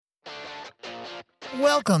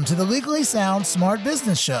Welcome to the Legally Sound Smart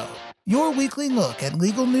Business Show, your weekly look at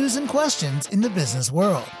legal news and questions in the business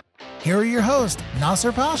world. Here are your hosts,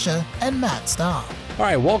 Nasser Pasha and Matt Staub. All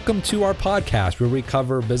right, welcome to our podcast where we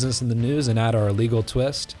cover business in the news and add our legal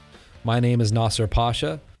twist. My name is Nasser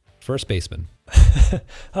Pasha, first baseman.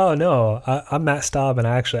 Oh, no, I'm Matt Staub, and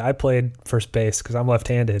I played first base because I'm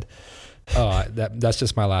left-handed. Oh, that's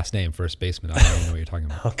just my last name, first baseman. I don't even know what you're talking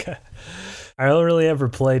about. Okay. I don't really ever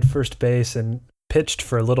played first base and pitched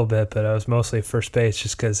for a little bit, but I was mostly first base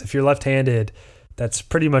just because if you're left-handed, that's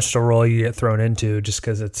pretty much the role you get thrown into just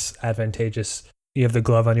because it's advantageous. You have the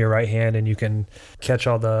glove on your right hand and you can catch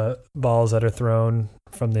all the balls that are thrown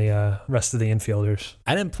from the rest of the infielders.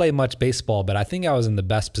 I didn't play much baseball, but I think I was in the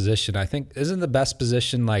best position. I think, isn't the best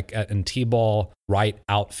position like in T-ball right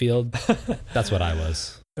outfield? That's what I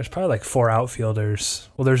was. There's probably like 4 outfielders.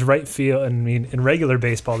 Well, there's right field. I mean, in regular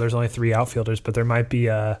baseball, there's only 3 outfielders, but there might be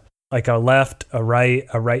like a left, a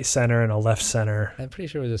right center, and a left center. I'm pretty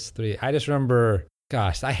sure it was just 3. I just remember,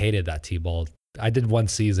 gosh, I hated that T-ball. I did one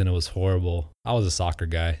season. It was horrible. I was a soccer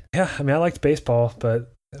guy. Yeah, I mean, I liked baseball,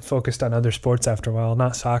 but focused on other sports after a while.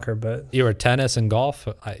 Not soccer, but... You were tennis and golf?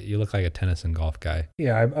 You look like a tennis and golf guy.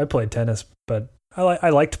 Yeah, I played tennis, but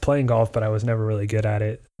I liked playing golf, but I was never really good at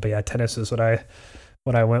it. But yeah, tennis is what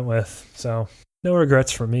I went with. So no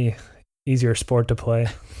regrets for me. Easier sport to play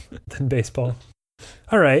than baseball.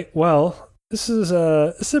 All right. Well, this is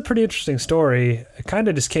a pretty interesting story. It kind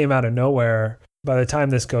of just came out of nowhere. By the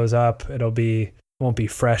time this goes up, won't be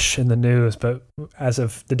fresh in the news, but as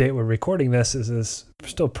of the date we're recording this, is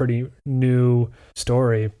still pretty new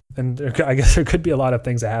story. And I guess there could be a lot of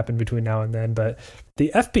things that happen between now and then, but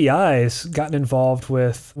the FBI's gotten involved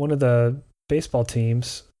with one of the baseball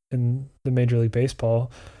teams in the Major League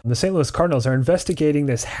Baseball. The St. Louis Cardinals are investigating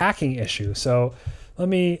this hacking issue. So let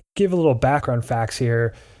me give a little background facts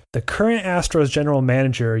here. The current Astros general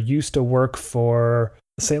manager used to work for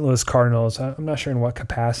the St. Louis Cardinals. I'm not sure in what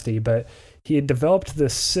capacity, but he had developed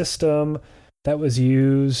this system that was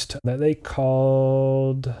used that they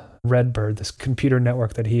called Redbird, this computer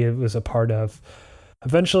network that he was a part of.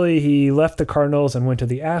 Eventually, he left the Cardinals and went to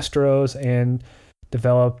the Astros and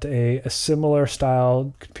developed a similar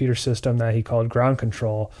style computer system that he called Ground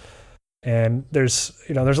Control. And there's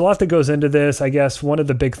a lot that goes into this. I guess one of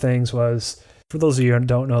the big things was, for those of you who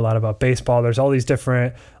don't know a lot about baseball, there's all these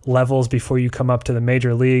different levels before you come up to the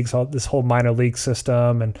major leagues, this whole minor league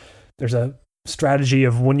system. And there's a strategy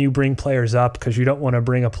of when you bring players up, because you don't want to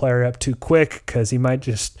bring a player up too quick because he might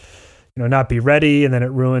just not be ready, and then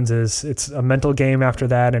it ruins it's a mental game after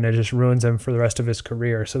that, and it just ruins him for the rest of his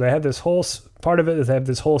career. So they have this whole part of it is they have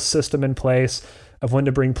this whole system in place of when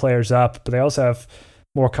to bring players up, but they also have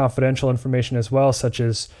more confidential information as well, such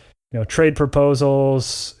as trade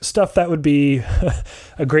proposals, stuff that would be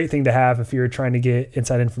a great thing to have if you're trying to get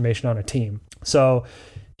inside information on a team. So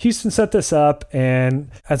Houston set this up, and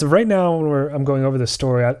as of right now, when I'm going over the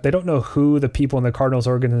story, they don't know who the people in the Cardinals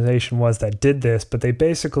organization was that did this, but they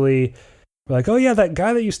basically were like, oh yeah, that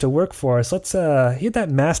guy that used to work for us, he had that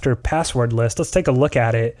master password list. Let's take a look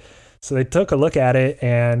at it. So they took a look at it,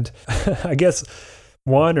 and I guess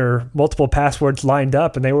one or multiple passwords lined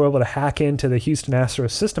up, and they were able to hack into the Houston Astros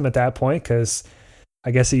system at that point because I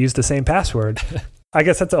guess he used the same password. I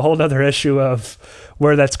guess that's a whole other issue of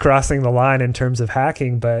where that's crossing the line in terms of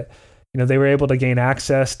hacking, but they were able to gain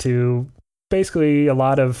access to basically a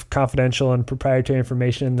lot of confidential and proprietary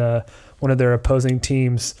information in one of their opposing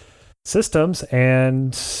teams' systems,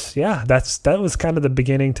 and yeah, that was kind of the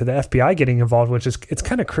beginning to the FBI getting involved, which is it's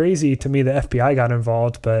kind of crazy to me the FBI got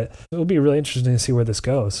involved, but it'll be really interesting to see where this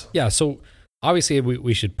goes. Yeah, so obviously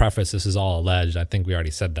we should preface this is all alleged. I think we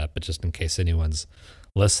already said that, but just in case anyone's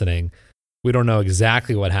listening, we don't know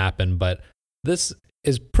exactly what happened, but this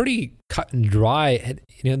is pretty cut and dry.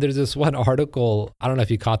 There's this one article, I don't know if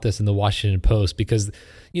you caught this in the Washington Post, because,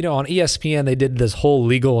 on ESPN, they did this whole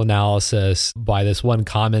legal analysis by this one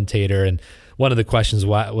commentator. And one of the questions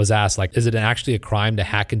was asked, like, is it actually a crime to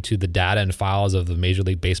hack into the data and files of the Major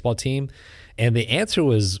League Baseball team? And the answer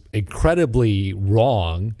was incredibly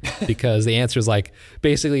wrong, because the answer is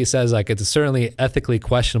basically says it's certainly ethically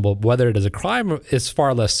questionable. Whether it is a crime is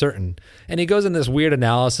far less certain. And he goes in this weird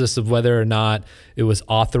analysis of whether or not it was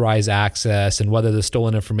authorized access and whether the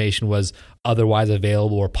stolen information was otherwise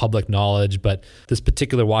available or public knowledge. But this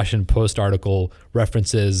particular Washington Post article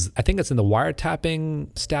references, I think it's in the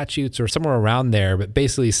wiretapping statutes or somewhere around there, but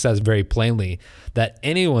basically says very plainly that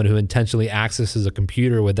anyone who intentionally accesses a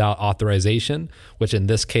computer without authorization, which in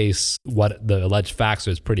this case, what the alleged facts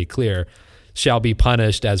is pretty clear, shall be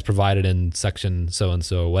punished as provided in section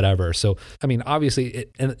so-and-so, whatever. So, I mean, obviously,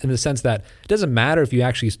 in the sense that it doesn't matter if you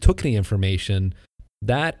actually took any information,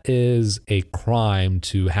 that is a crime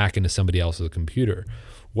to hack into somebody else's computer.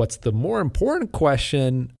 What's the more important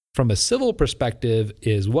question from a civil perspective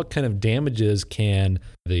is what kind of damages can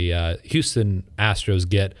the Houston Astros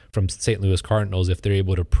get from St. Louis Cardinals if they're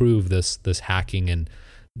able to prove this hacking and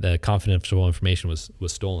the confidential information was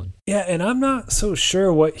stolen. Yeah, and I'm not so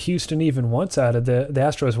sure what Houston even wants out of the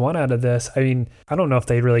Astros want out of this. I mean, I don't know if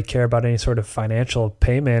they really care about any sort of financial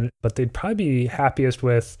payment, but they'd probably be happiest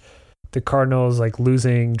with the Cardinals like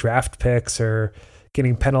losing draft picks or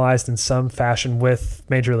getting penalized in some fashion with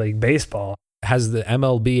Major League Baseball. Has the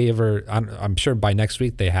MLB ever, I'm sure by next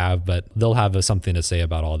week they have, but they'll have something to say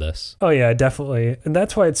about all this. Oh yeah, definitely. And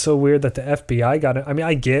that's why it's so weird that the FBI got it. I mean,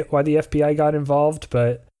 I get why the FBI got involved,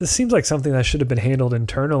 but this seems like something that should have been handled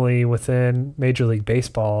internally within Major League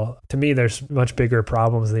Baseball. To me, there's much bigger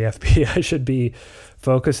problems the FBI should be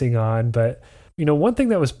focusing on. But, you know, one thing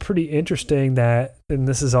that was pretty interesting that, and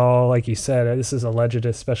this is all, like you said, this is alleged,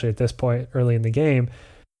 especially at this point early in the game,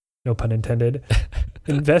 no pun intended.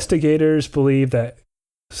 Investigators believe that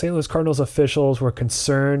St. Louis Cardinals officials were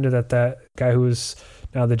concerned that that guy who is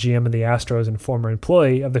now the GM of the Astros and former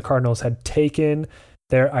employee of the Cardinals had taken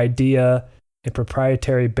their idea and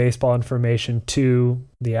proprietary baseball information to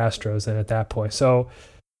the Astros and at that point. So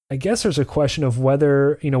I guess there's a question of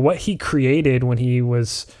whether, you know, what he created when he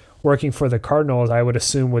was working for the Cardinals, I would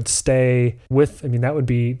assume would stay with, I mean, that would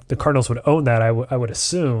be, the Cardinals would own that, I would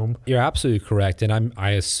assume. You're absolutely correct. And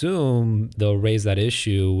I assume they'll raise that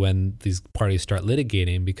issue when these parties start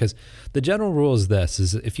litigating, because the general rule is this,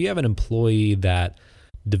 is if you have an employee that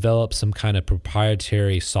develops some kind of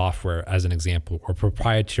proprietary software, as an example, or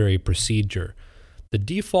proprietary procedure, the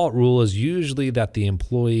default rule is usually that the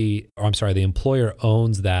employer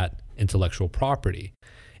owns that intellectual property.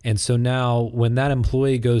 And so now when that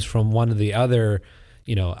employee goes from one to the other,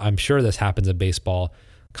 you know, I'm sure this happens in baseball,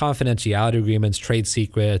 confidentiality agreements, trade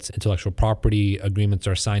secrets, intellectual property agreements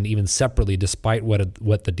are signed even separately despite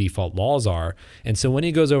what the default laws are. And so when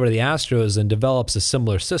he goes over to the Astros and develops a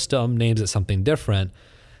similar system, names it something different,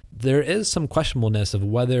 there is some questionableness of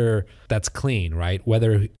whether that's clean, right?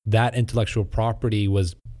 Whether that intellectual property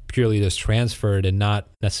was purely just transferred and not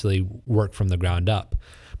necessarily worked from the ground up.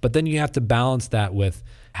 But then you have to balance that with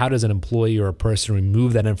how does an employee or a person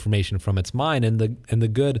remove that information from its mind? And the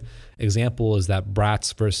good example is that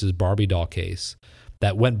Bratz versus Barbie doll case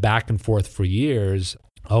that went back and forth for years.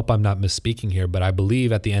 I hope I'm not misspeaking here, but I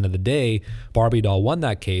believe at the end of the day, Barbie doll won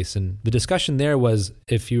that case. And the discussion there was,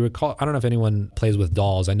 if you recall, I don't know if anyone plays with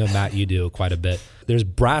dolls. I know, Matt, you do quite a bit. There's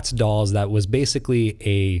Bratz dolls that was basically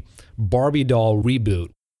a Barbie doll reboot.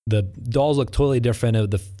 The dolls look totally different,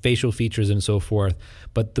 the facial features and so forth.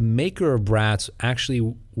 But the maker of Bratz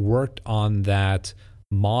actually worked on that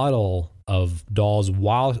model of dolls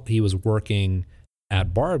while he was working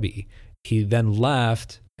at Barbie. He then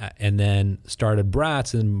left and then started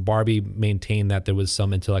Bratz, and Barbie maintained that there was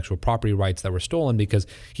some intellectual property rights that were stolen because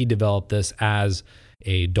he developed this as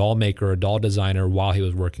a doll maker, a doll designer while he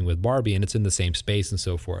was working with Barbie, and it's in the same space and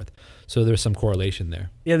so forth. So there's some correlation there.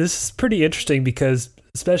 Yeah, this is pretty interesting because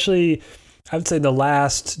especially, I would say the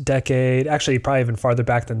last decade, actually probably even farther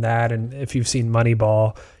back than that, and if you've seen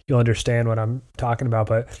Moneyball, you'll understand what I'm talking about,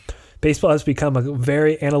 but baseball has become a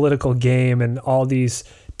very analytical game, and all these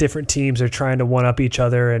different teams are trying to one-up each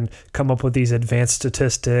other and come up with these advanced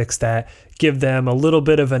statistics that give them a little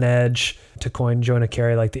bit of an edge, to coin Jonah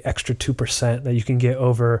Carey, like the extra 2% that you can get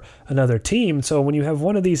over another team. So when you have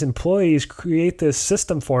one of these employees create this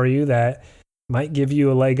system for you that might give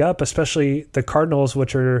you a leg up, especially the Cardinals,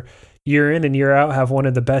 which are year in and year out have one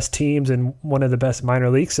of the best teams and one of the best minor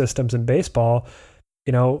league systems in baseball,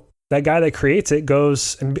 you know, that guy that creates it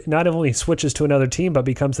goes and not only switches to another team, but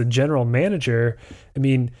becomes the general manager. I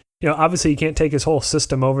mean, you know, obviously you can't take his whole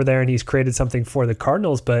system over there and he's created something for the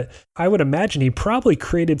Cardinals, but I would imagine he probably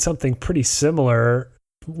created something pretty similar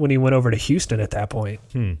when he went over to Houston at that point.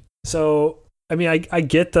 So, I mean, I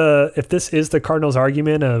get if this is the Cardinals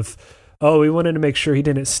argument of, oh, we wanted to make sure he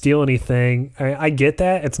didn't steal anything. I get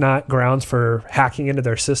that. It's not grounds for hacking into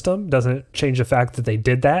their system. Doesn't change the fact that they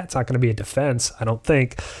did that. It's not going to be a defense, I don't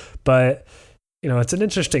think. But, you know, it's an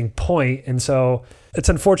interesting point. And so it's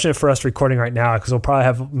unfortunate for us recording right now because we'll probably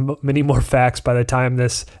have many more facts by the time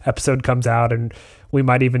this episode comes out. And we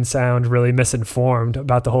might even sound really misinformed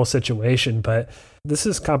about the whole situation. But this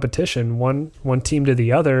is competition, one team to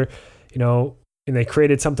the other, you know, and they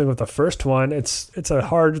created something with the first one. It's a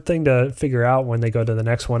hard thing to figure out when they go to the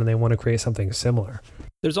next one and they want to create something similar.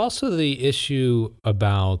 There's also the issue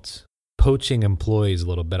about poaching employees a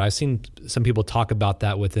little bit. I've seen some people talk about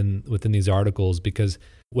that within these articles, because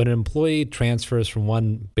when an employee transfers from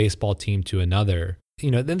one baseball team to another,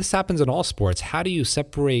 then this happens in all sports. How do you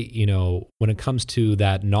separate, when it comes to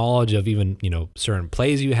that knowledge of even, certain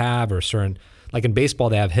plays you have or certain, like in baseball,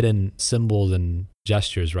 they have hidden symbols and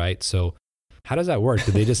gestures, right? So how does that work?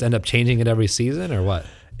 Do they just end up changing it every season or what?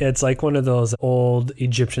 It's like one of those old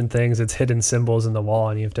Egyptian things. It's hidden symbols in the wall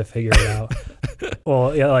and you have to figure it out.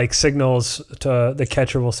 Well, yeah, like signals to the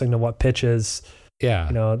catcher will signal what pitches,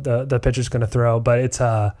 the pitcher's going to throw. But it's,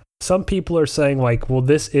 some people are saying like, well,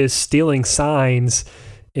 this is stealing signs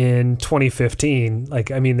in 2015.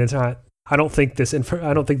 Like, I mean, it's not, I don't think this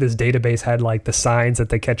database had like the signs that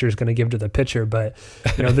the catcher is going to give to the pitcher, but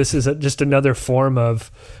this is just another form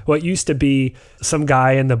of what used to be some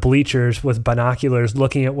guy in the bleachers with binoculars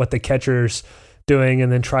looking at what the catcher's doing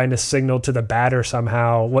and then trying to signal to the batter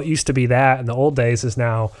somehow. What used to be that in the old days is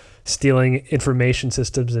now stealing information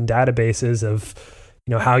systems and databases of,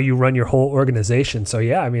 how you run your whole organization. So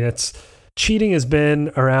yeah, I mean, cheating has been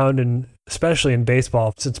around, and especially in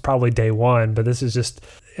baseball, since probably day one, but this is just,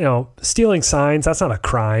 stealing signs. That's not a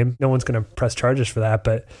crime. No one's going to press charges for that,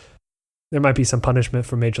 but there might be some punishment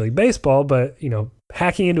for Major League Baseball. But,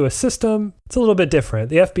 hacking into a system, it's a little bit different.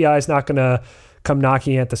 The FBI is not going to come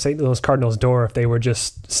knocking at the St. Louis Cardinals door if they were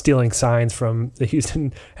just stealing signs from the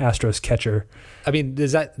Houston Astros catcher. I mean,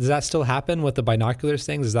 does that still happen with the binoculars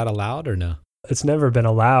things? Is that allowed or no? It's never been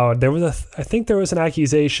allowed. I think there was an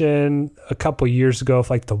accusation a couple years ago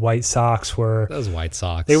if like the White Sox were. Those White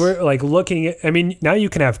Sox. They were like looking at, I mean, now you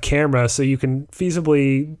can have cameras so you can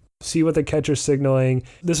feasibly see what the catcher's signaling.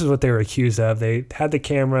 This is what they were accused of. They had the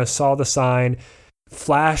camera, saw the sign,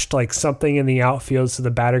 flashed like something in the outfield so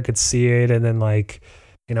the batter could see it, and then like,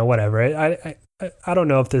 whatever. I don't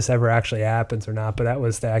know if this ever actually happens or not, but that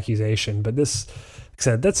was the accusation. But this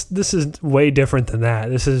is way different than that.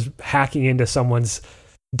 This is hacking into someone's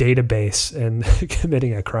database and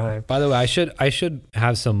committing a crime. By the way, I should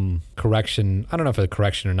have some correction. I don't know if it's a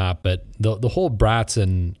correction or not, but the whole Bratz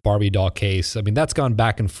and Barbie doll case, I mean, that's gone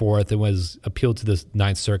back and forth. It was appealed to the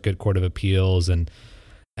Ninth Circuit Court of Appeals, and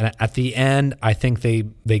at the end, I think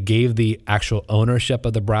they gave the actual ownership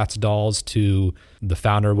of the Bratz dolls to the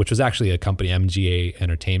founder, which was actually a company, MGA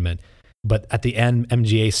Entertainment. But at the end,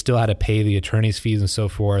 MGA still had to pay the attorney's fees and so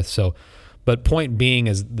forth. So, but point being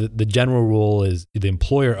is the general rule is the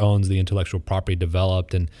employer owns the intellectual property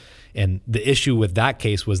developed. And the issue with that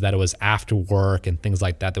case was that it was after work and things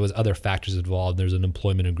like that. There was other factors involved. There's an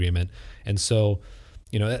employment agreement. And so,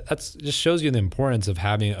 that's just shows you the importance of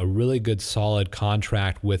having a really good, solid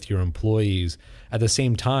contract with your employees. At the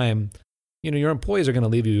same time, your employees are going to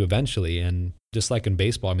leave you eventually. And just like in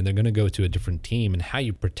baseball, I mean, they're going to go to a different team, and how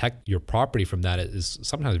you protect your property from that is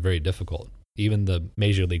sometimes very difficult. Even the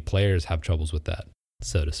major league players have troubles with that,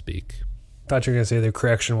 so to speak. I thought you were going to say the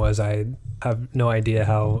correction was I have no idea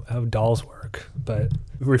how dolls work, but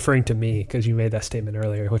referring to me because you made that statement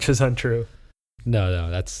earlier, which is untrue. No,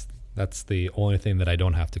 that's the only thing that I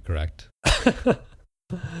don't have to correct.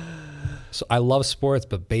 So I love sports,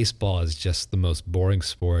 but baseball is just the most boring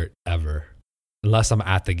sport ever, unless I'm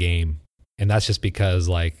at the game. And that's just because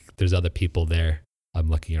like there's other people there. I'm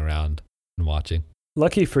looking around and watching.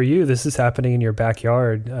 Lucky for you, this is happening in your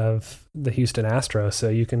backyard of the Houston Astros, so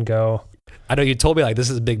you can go. I know you told me like this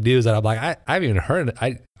is big news, and I'm like, I haven't even heard it.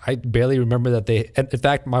 I barely remember that they. In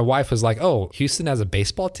fact, my wife was like, "Oh, Houston has a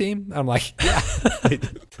baseball team." I'm like, "Yeah,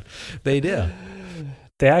 they do."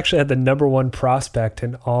 They actually had the number one prospect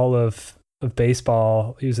in all of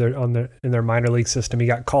baseball. He was in their minor league system. He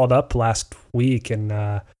got called up last week, and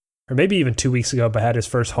or maybe even 2 weeks ago, but had his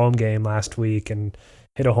first home game last week and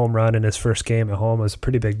hit a home run in his first game at home. It was a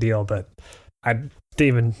pretty big deal, but I didn't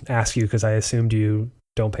even ask you because I assumed you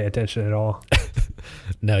don't pay attention at all.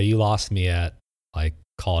 No, you lost me at like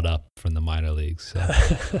called up from the minor leagues. So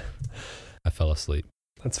I fell asleep.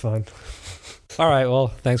 That's fine. All right. Well,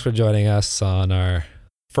 thanks for joining us on our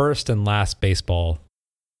first and last baseball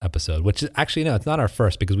episode, which is actually, no, it's not our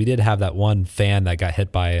first because we did have that one fan that got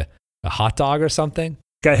hit by a hot dog or something.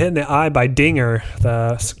 Got hit in the eye by Dinger,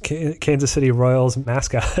 the Kansas City Royals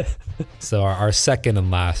mascot. So our second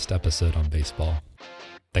and last episode on baseball.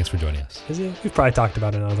 Thanks for joining us. We've probably talked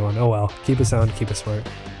about another one. Oh well. Keep it sound, keep it smart.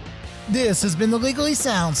 This has been the Legally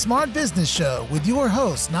Sound Smart Business Show with your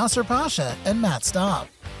hosts Nasser Pasha and Matt Staub.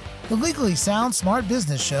 The Legally Sound Smart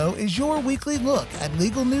Business Show is your weekly look at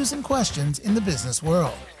legal news and questions in the business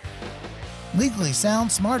world. Legally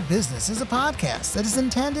Sound Smart Business is a podcast that is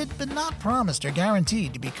intended but not promised or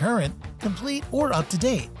guaranteed to be current, complete, or up to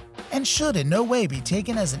date, and should in no way be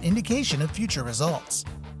taken as an indication of future results.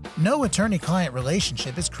 No attorney-client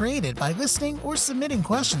relationship is created by listening or submitting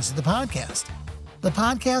questions to the podcast. The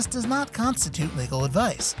podcast does not constitute legal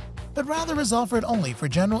advice. but rather is offered only for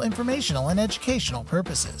general informational and educational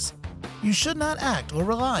purposes. You should not act or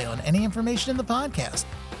rely on any information in the podcast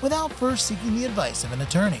without first seeking the advice of an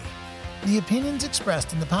attorney. The opinions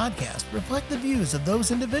expressed in the podcast reflect the views of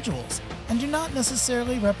those individuals and do not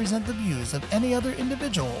necessarily represent the views of any other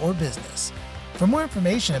individual or business. For more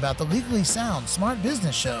information about the Legally Sound Smart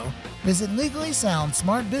Business Show, visit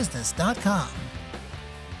LegallySoundSmartBusiness.com.